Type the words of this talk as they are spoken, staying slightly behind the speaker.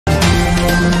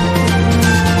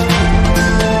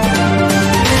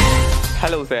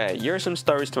Hello there, here are some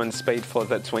stories to anticipate for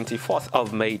the 24th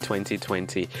of May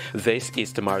 2020. This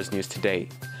is tomorrow's news today.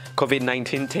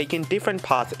 COVID-19 taking different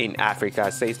paths in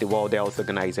Africa, says the World Health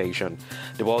Organization.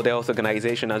 The World Health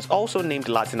Organization has also named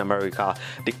Latin America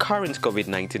the current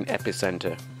COVID-19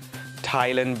 epicenter.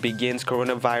 Thailand begins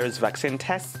coronavirus vaccine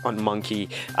tests on monkey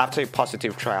after a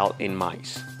positive trial in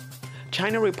mice.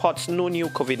 China reports no new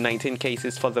COVID-19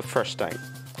 cases for the first time.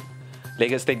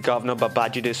 Lagos State Governor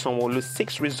Babajide Sanwo-Olu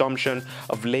seeks resumption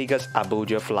of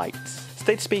Lagos-Abuja flights.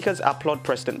 State speakers applaud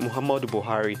President Muhammadu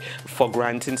Buhari for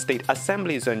granting state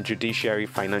assemblies and judiciary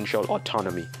financial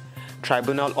autonomy.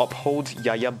 Tribunal upholds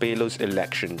Yahaya Bello's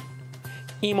election.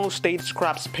 Imo State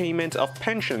scraps payment of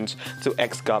pensions to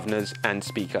ex-governors and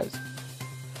speakers.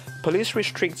 Police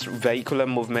restricts vehicular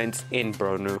movements in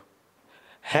Borno.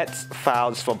 Hertz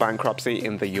files for bankruptcy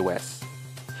in the US.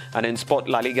 And in sport,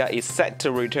 La Liga is set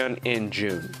to return in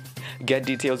June. Get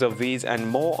details of these and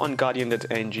more on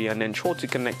Guardian.ng and ensure to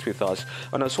connect with us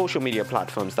on our social media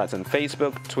platforms. That's on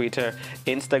Facebook, Twitter,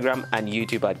 Instagram and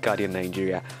YouTube at Guardian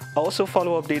Nigeria. Also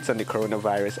follow updates on the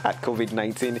coronavirus at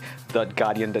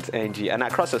covid19.guardian.ng and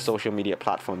across our social media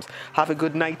platforms. Have a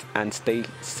good night and stay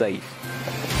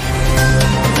safe.